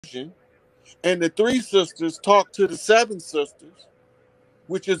and the 3 sisters talk to the 7 sisters,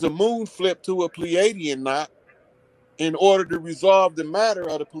 which is a moon flip to a Pleiadian knot, in order to resolve the matter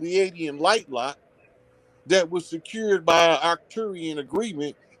of the Pleiadian light lot that was secured by an Arcturian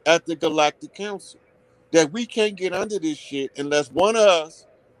agreement at the Galactic Council. That we can't get under this shit unless one of us,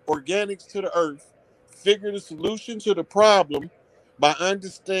 organics to the earth, figure the solution to the problem by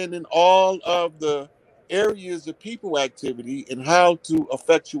understanding all of the areas of people activity and how to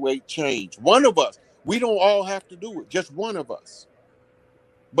effectuate change. One of us. We don't all have to do it, just one of us.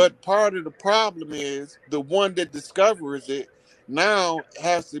 But part of the problem is the one that discovers it now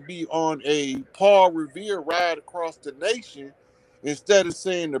has to be on a Paul Revere ride across the nation. Instead of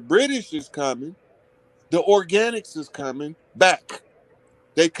saying the British is coming, the organics is coming back.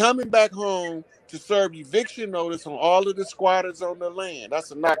 They coming back home to serve eviction notice on all of the squatters on the land.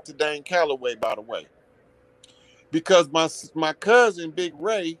 That's a knock to Dane Calloway, by the way. Because my cousin, Big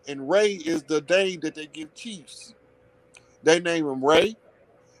Ray, and Ray is the name that they give chiefs. They name him Ray,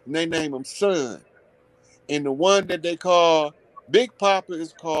 and they name him Son. And the one that they call Big Papa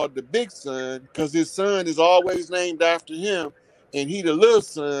is called the Big Son, because his son is always named after him, and he the little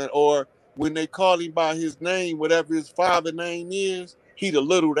son, or when they call him by his name, whatever his father name is, he the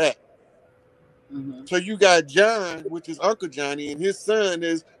little that. Mm-hmm. So you got John, which is Uncle Johnny, and his son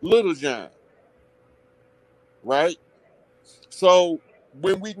is Little John. Right? So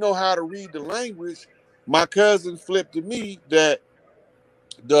when we know how to read the language, my cousin flipped to me that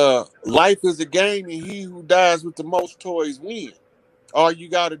the life is a game and he who dies with the most toys win. All you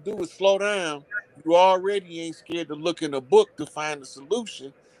got to do is slow down. You already ain't scared to look in a book to find the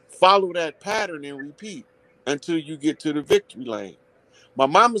solution. Follow that pattern and repeat until you get to the victory lane. My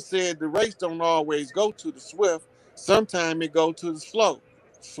mama said the race don't always go to the swift. Sometimes it go to the slow.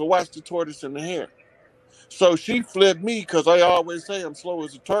 So watch the tortoise and the hare. So she flipped me because I always say I'm slow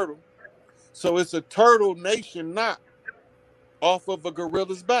as a turtle. So it's a turtle nation knot off of a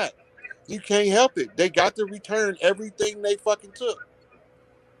gorilla's back. You can't help it. They got to return everything they fucking took.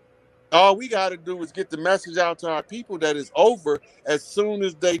 All we got to do is get the message out to our people that it's over as soon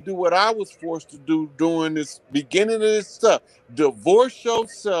as they do what I was forced to do during this beginning of this stuff. Divorce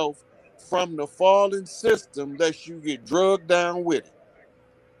yourself from the fallen system lest you get drugged down with it.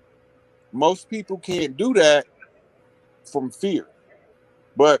 Most people can't do that from fear.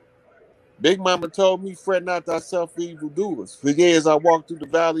 But Big Mama told me, fret not thyself for evildoers. For years I walked through the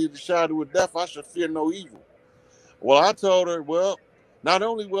valley of the shadow of death, I shall fear no evil. Well, I told her, well, not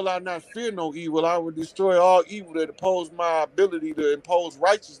only will I not fear no evil, I will destroy all evil that oppose my ability to impose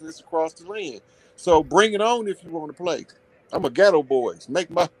righteousness across the land. So bring it on if you want to play. I'm a ghetto boy. Make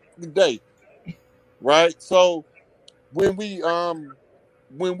my day. Right? So when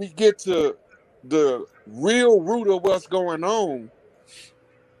we get to the real root of what's going on,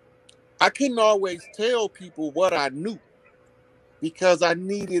 I couldn't always tell people what I knew because I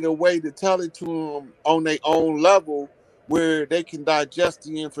needed a way to tell it to them on their own level where they can digest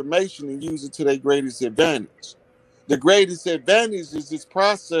the information and use it to their greatest advantage. The greatest advantage is this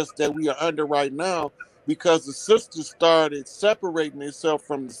process that we are under right now because the sisters started separating themselves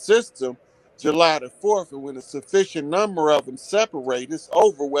from the system July the 4th, and when a sufficient number of them separate, it's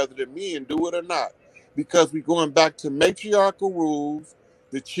over whether the men do it or not because we're going back to matriarchal rules,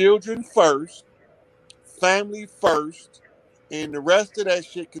 the children first, family first, and the rest of that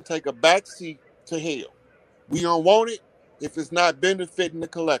shit can take a backseat to hell. We don't want it if it's not benefiting the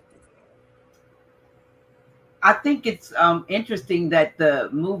collective. I think it's interesting that the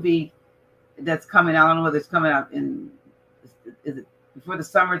movie that's coming out, I don't know whether it's coming out in, is it before the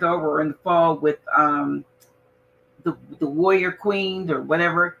summer's over or in the fall with the Warrior Queens or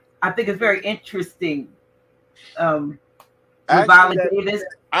whatever. I think it's very interesting. Viola Davis.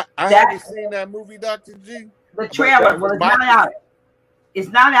 I haven't seen that movie, Dr. G. The trailer, well, it's not out. It's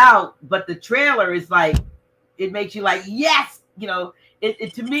not out, but the trailer is like, it makes you like, yes, you know.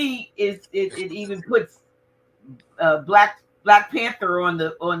 It to me is it even puts Black Panther on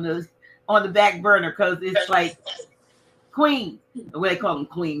the back burner because it's like Queen, what they call them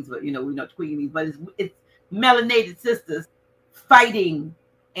queens, but you know we know what queen means, but it's melanated sisters fighting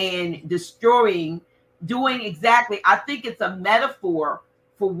and destroying, doing exactly. I think it's a metaphor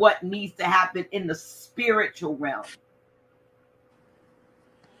for what needs to happen in the spiritual realm.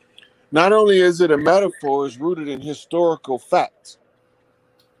 Not only is it a metaphor, it's rooted in historical facts.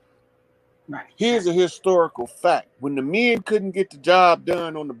 Right. Here's a historical fact. When the men couldn't get the job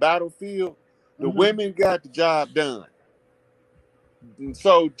done on the battlefield, the women got the job done. And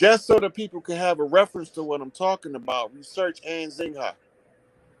so just so that people can have a reference to what I'm talking about, research Anne Zinga.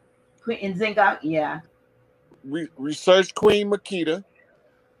 Queen Zinga, yeah. Research Queen Makita.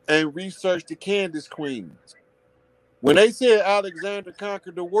 and research the Candace Queens. When they said Alexander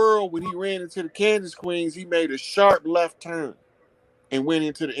conquered the world, when he ran into the Candace Queens, he made a sharp left turn and went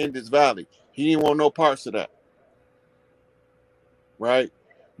into the Indus Valley. He didn't want no parts of that. Right?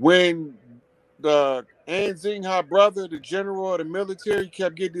 When the Anzinha brother, the general of the military,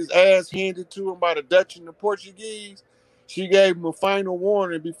 kept getting his ass handed to him by the Dutch and the Portuguese, she gave him a final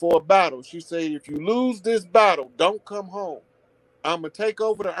warning before a battle. She said, if you lose this battle, don't come home. I'm going to take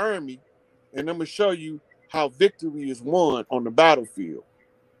over the army, and I'm going to show you how victory is won on the battlefield.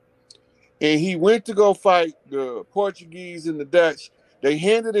 And he went to go fight the Portuguese and the Dutch. They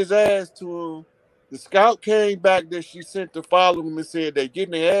handed his ass to him. The scout came back that she sent to follow him and said they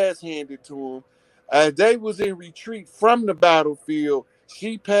getting their ass handed to him. As they was in retreat from the battlefield,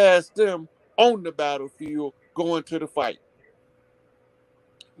 she passed them on the battlefield going to the fight.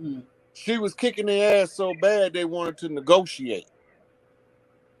 She was kicking their ass so bad they wanted to negotiate.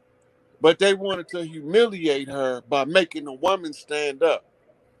 But they wanted to humiliate her by making a woman stand up.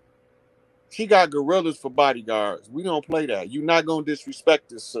 She got gorillas for bodyguards. We don't play that. You're not going to disrespect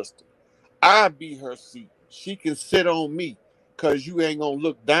this sister. I be her seat. She can sit on me because you ain't going to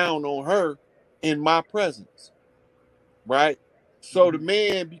look down on her in my presence. Right? So the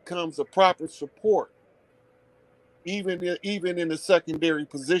man becomes a proper support, even in a secondary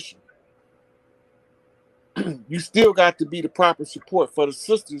position. You still got to be the proper support for the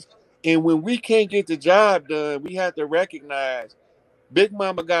sisters. And when we can't get the job done, we have to recognize Big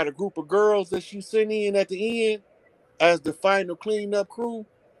Mama got a group of girls that she sent in at the end as the final cleanup crew,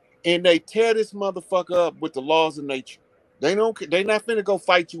 and they tear this motherfucker up with the laws of nature. They not finna go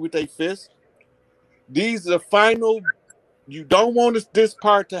fight you with their fists. These are the final. You don't want this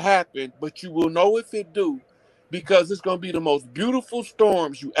part to happen, but you will know if it do, because it's gonna be the most beautiful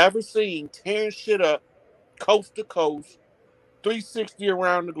storms you ever seen, tearing shit up, coast to coast, 360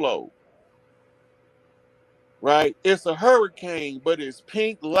 around the globe. Right? It's a hurricane, but it's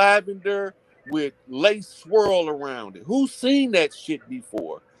pink lavender with lace swirl around it. Who's seen that shit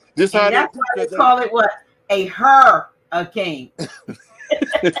before? This and how that's why they call it what? A hurricane.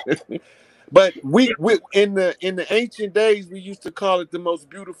 But we in the ancient days we used to call it the most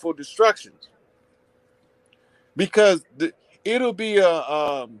beautiful destructions, because it'll be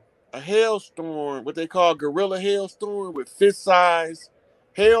a hailstorm, what they call gorilla hailstorm, with fist-sized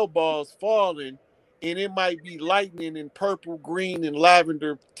hail balls falling, and it might be lightning in purple, green, and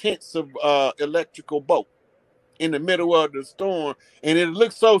lavender tints of electrical bolt in the middle of the storm, and it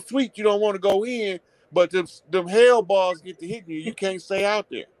looks so sweet you don't want to go in, but them hail balls get to hit you, you can't stay out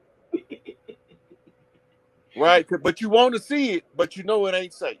there. Right? But you want to see it, but you know it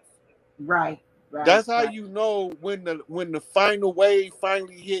ain't safe. Right. That's how you know when the final wave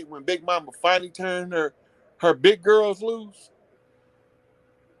finally hit, when Big Mama finally turned her big girls loose.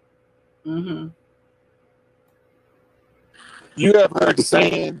 Mm-hmm. You have heard the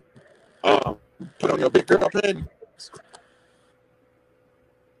saying, put on your big girl panties?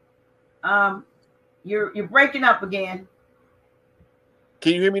 You're breaking up again.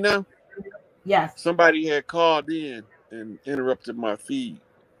 Can you hear me now? Yes. Somebody had called in and interrupted my feed.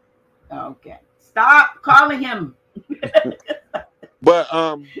 Okay. Stop calling him. But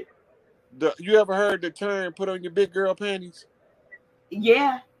you ever heard the term "put on your big girl panties"?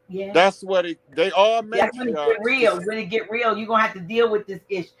 Yeah. That's what they all make. That's when it get real. When it get real, you're gonna have to deal with this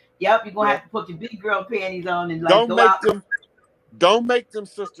issue. Yep, you're gonna have to put your big girl panties on and like Don't make them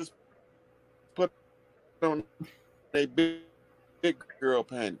sisters put on their big girl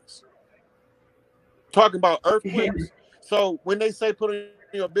panties. Talking about earthquakes. So when they say put on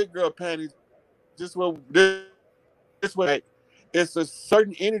your big girl panties, this way, it's a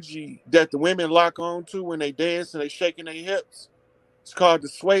certain energy that the women lock on to when they dance and they shaking their hips. It's called the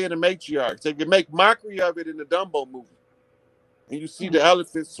sway of the matriarchs. They can make mockery of it in the Dumbo movie. And you see the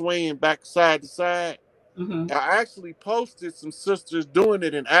elephant swaying back side to side. Mm-hmm. I actually posted some sisters doing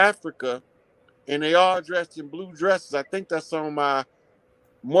it in Africa, and they all dressed in blue dresses. I think that's on my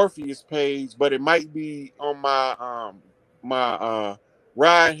Morpheus page, but it might be on my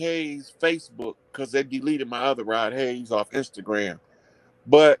Rod Hayes Facebook, because they deleted my other Rod Hayes off Instagram.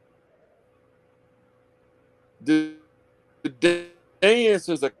 But the dance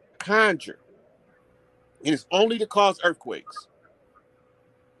is a conjure, and it's only to cause earthquakes.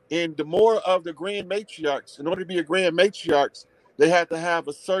 And the more of the grand matriarchs, in order to be a grand matriarchs, they have to have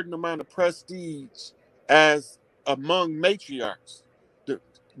a certain amount of prestige as among matriarchs. The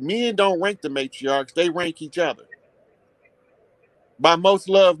men don't rank the matriarchs, they rank each other. By most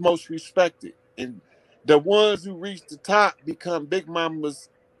loved, most respected. And the ones who reach the top become Big Mama's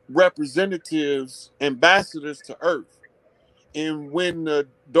representatives, ambassadors to Earth. And when the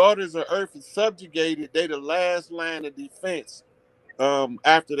daughters of Earth is subjugated, they the last line of defense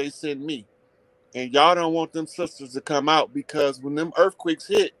after they send me. And y'all don't want them sisters to come out, because when them earthquakes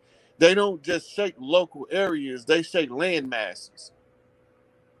hit, they don't just shake local areas, they shake land masses.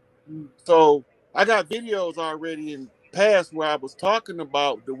 So I got videos already in past where I was talking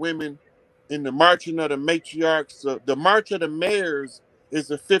about the women in the marching of the matriarchs. The March of the Mayors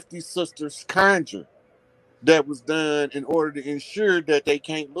is a 50 sisters conjure that was done in order to ensure that they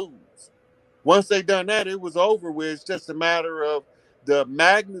can't lose. Once they done that, it was over with. It's just a matter of the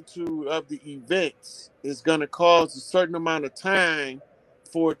magnitude of the events is going to cause a certain amount of time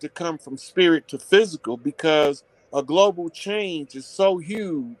for it to come from spirit to physical, because a global change is so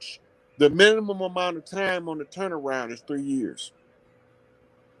huge. The minimum amount of time on the turnaround is 3 years.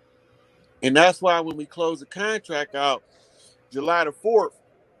 And that's why when we close the contract out July the 4th,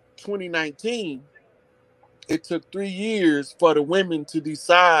 2019, it took 3 years for the women to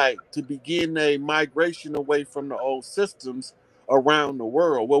decide to begin a migration away from the old systems around the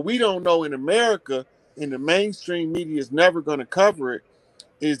world. What we don't know in America, and the mainstream media is never going to cover it,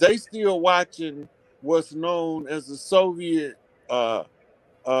 is they still watching what's known as the Soviet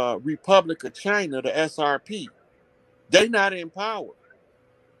Republic of China, the SRP. They not in power.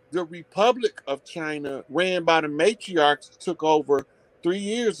 The Republic of China, ran by the matriarchs, took over 3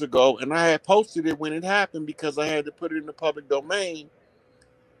 years ago, and I had posted it when it happened because I had to put it in the public domain.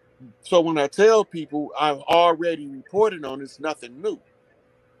 So when I tell people I've already reported on, it's nothing new.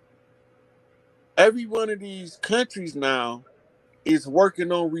 Every one of these countries now is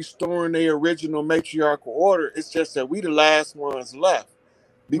working on restoring their original matriarchal order. It's just that we the last ones left.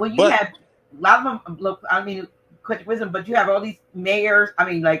 Well, you But have a lot of them. Look, I mean, quick wisdom, but you have all these mayors. I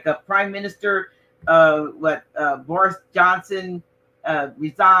mean, like a prime minister. Boris Johnson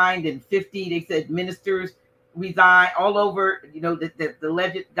resigned, and 50. They said ministers resigned all over. You know, the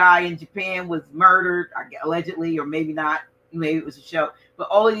alleged guy in Japan was murdered, allegedly, or maybe not. Maybe it was a show. But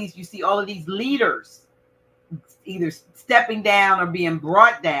all of these, you see, all of these leaders either stepping down or being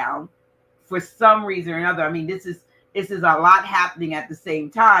brought down for some reason or another. I mean, this is a lot happening at the same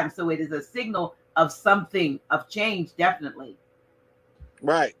time. So it is a signal of something, of change, definitely.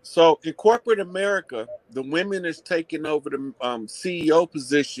 Right. So in corporate America, the women is taking over the CEO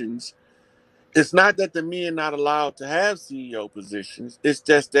positions. It's not that the men not allowed to have CEO positions. It's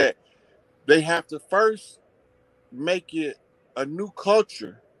just that they have to first make it a new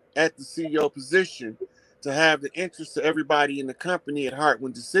culture at the CEO position to have the interest of everybody in the company at heart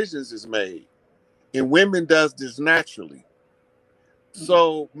when decisions is made. And women does this naturally.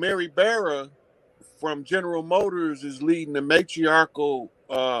 So Mary Barra from General Motors is leading the matriarchal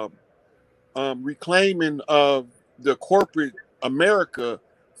reclaiming of the corporate America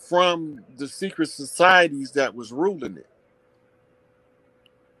from the secret societies that was ruling it.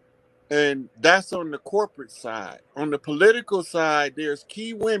 And that's on the corporate side. On the political side, there's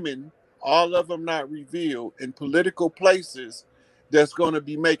key women, all of them not revealed, in political places that's going to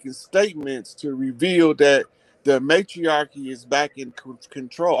be making statements to reveal that the matriarchy is back in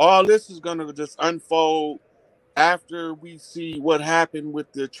control. All this is going to just unfold after we see what happened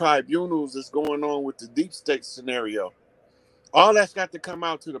with the tribunals that's going on with the deep state scenario. All that's got to come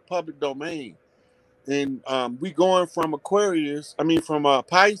out to the public domain. And we going from Pisces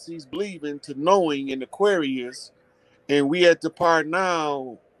believing to knowing in Aquarius, and we at the part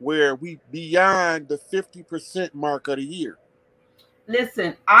now where we beyond the 50% mark of the year.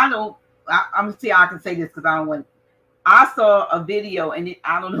 Listen, I'm gonna see how I can say this because I don't want. I saw a video, and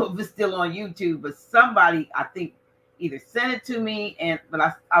I don't know if it's still on YouTube, but somebody I think either sent it to me, but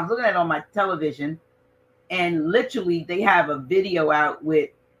I was looking at it on my television, and literally they have a video out with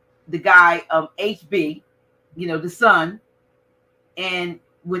the guy HB, you know, the son, and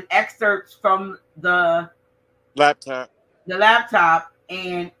with excerpts from the laptop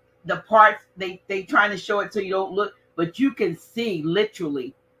and the parts they trying to show it so you don't look, but you can see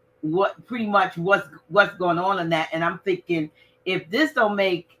literally what pretty much what's going on in that. And I'm thinking, if this don't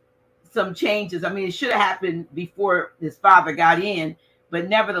make some changes, I mean, it should have happened before his father got in, but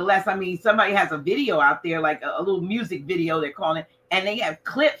nevertheless, I mean, somebody has a video out there, like a little music video, they're calling it, and they have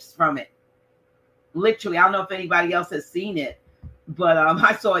clips from it. Literally, I don't know if anybody else has seen it, but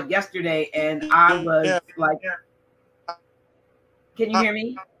I saw it yesterday, and I was like, can you hear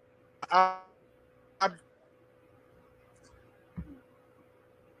me? I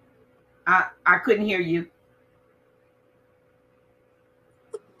couldn't hear you.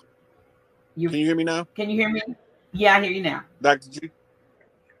 Can you hear me now? Can you hear me? Yeah, I hear you now. Dr. G?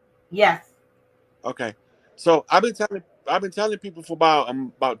 Yes. Okay. So I've been telling I've been telling people for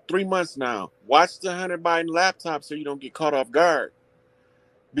about 3 months now. Watch the Hunter Biden laptop so you don't get caught off guard,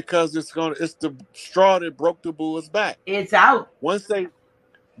 because it's the straw that broke the bull's back. It's out. Once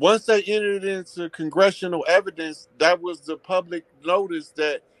they entered into congressional evidence, that was the public notice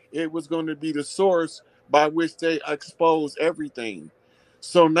that it was going to be the source by which they expose everything.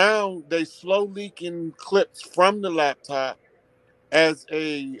 So now they slow leaking clips from the laptop as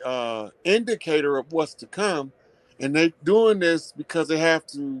a indicator of what's to come, and they're doing this because they have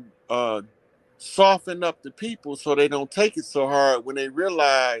to soften up the people so they don't take it so hard when they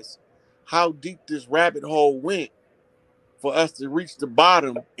realize how deep this rabbit hole went for us to reach the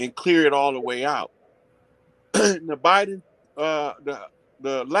bottom and clear it all the way out. The Biden,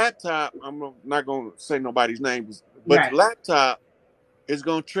 the laptop, I'm not going to say nobody's name, but Right. the laptop is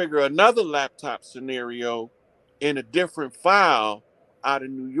going to trigger another laptop scenario in a different file out of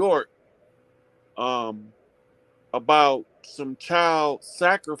New York, about some child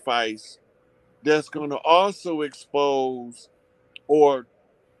sacrifice that's going to also expose, or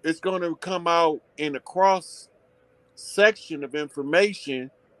it's going to come out in a cross section of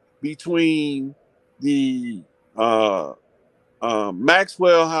information between the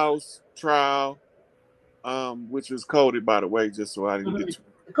Maxwell House trial, which was coded, by the way, just so I didn't get too...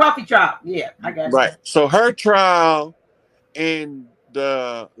 The coffee trial. Yeah, I got right. So her trial and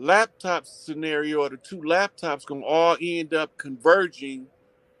the laptop scenario, or the two laptops, gonna all end up converging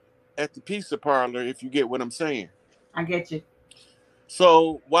at the pizza parlor, if you get what I'm saying. I get you.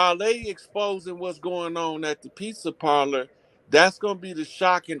 So while they exposing what's going on at the pizza parlor, that's gonna be the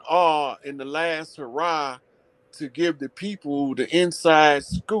shock and awe and the last hurrah to give the people the inside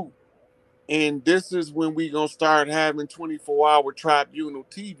scoop. And this is when we gonna start having 24-hour tribunal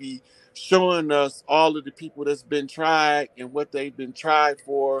TV showing us all of the people that's been tried and what they've been tried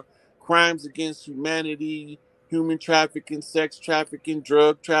for: crimes against humanity, human trafficking, sex trafficking,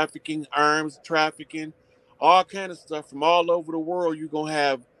 drug trafficking, arms trafficking, all kind of stuff from all over the world. You're gonna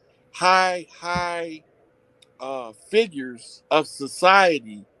have high figures of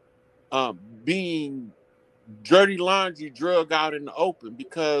society being dirty laundry drug out in the open,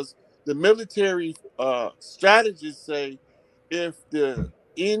 because the military strategists say if the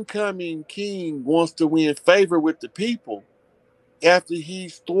incoming king wants to win favor with the people, after he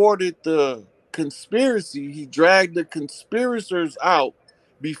thwarted the conspiracy, he dragged the conspirators out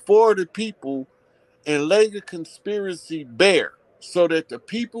before the people and lay the conspiracy bare so that the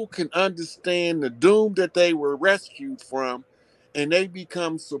people can understand the doom that they were rescued from, and they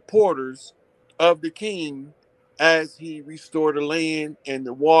become supporters of the king as he restored the land and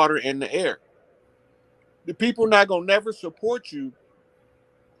the water and the air. The people not gonna never support you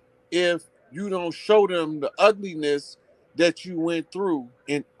if you don't show them the ugliness that you went through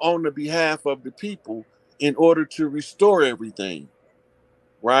and on the behalf of the people in order to restore everything,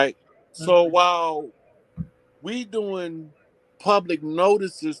 right? So while we doing public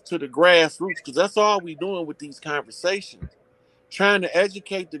notices to the grassroots, because that's all we doing with these conversations, trying to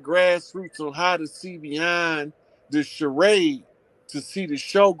educate the grassroots on how to see beyond the charade, to see the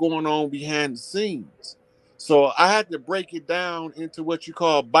show going on behind the scenes. So I had to break it down into what you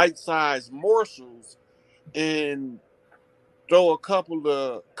call bite-sized morsels and throw a couple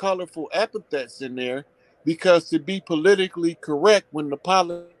of colorful epithets in there, because to be politically correct when the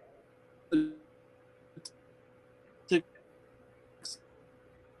politics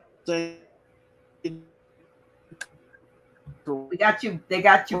We got you. They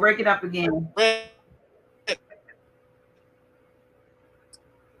got you breaking up again.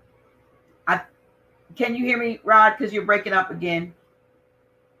 Can you hear me, Rod? Because you're breaking up again.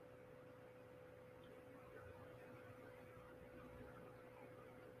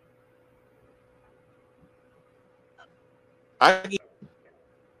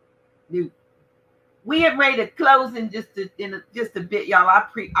 We are ready to close in just a bit, y'all.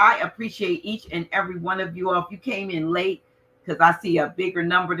 I appreciate each and every one of you all. If you came in late, because I see a bigger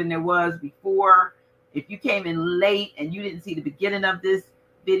number than there was before. If you came in late and you didn't see the beginning of this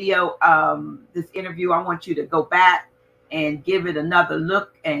video, this interview, I want you to go back and give it another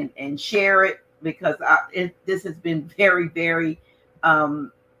look and share it, because this has been very, very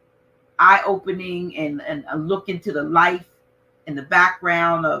eye-opening and a look into the life and the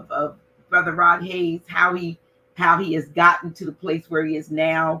background of Brother Rod Hayes, how he has gotten to the place where he is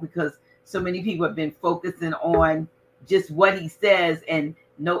now, because so many people have been focusing on just what he says, and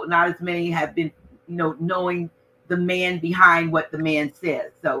not as many have been, knowing the man behind what the man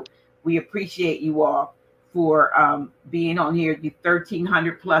says. So we appreciate you all for being on here. You're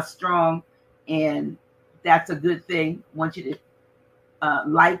 1,300 plus strong, and that's a good thing. I want you to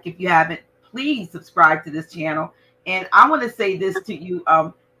like, if you haven't, please subscribe to this channel. And I want to say this to you,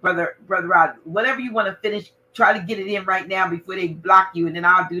 brother Rod. Whatever you want to finish, try to get it in right now before they block you, and then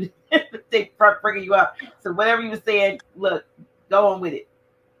I'll do they bringing you up. So whatever you were saying, look, go on with it.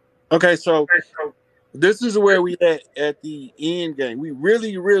 Okay, so this is where we at the end game. We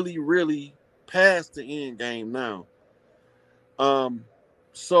really, really, really past the end game now.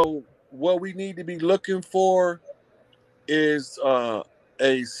 So what we need to be looking for is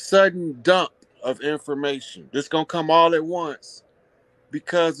a sudden dump of information. This gonna come all at once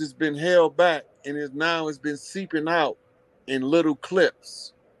because it's been held back and it's been seeping out in little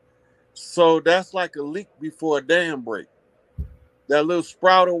clips. So that's like a leak before a dam break. That little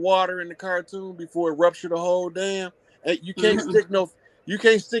sprout of water in the cartoon before it ruptured the whole dam. And you can't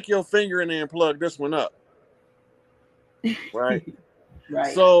stick your finger in there and plug this one up. Right.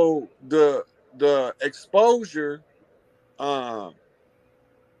 Right. So the exposure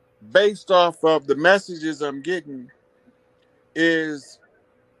based off of the messages I'm getting it's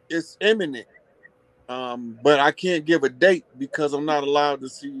imminent. But I can't give a date because I'm not allowed to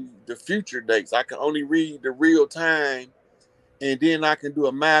see the future dates. I can only read the real time, and then I can do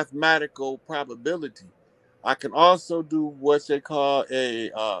a mathematical probability. I can also do what they call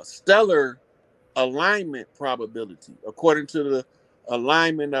a stellar alignment probability, according to the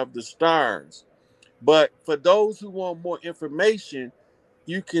alignment of the stars. But for those who want more information,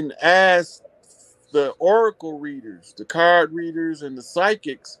 you can ask the oracle readers, the card readers, and the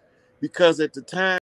psychics, because at the time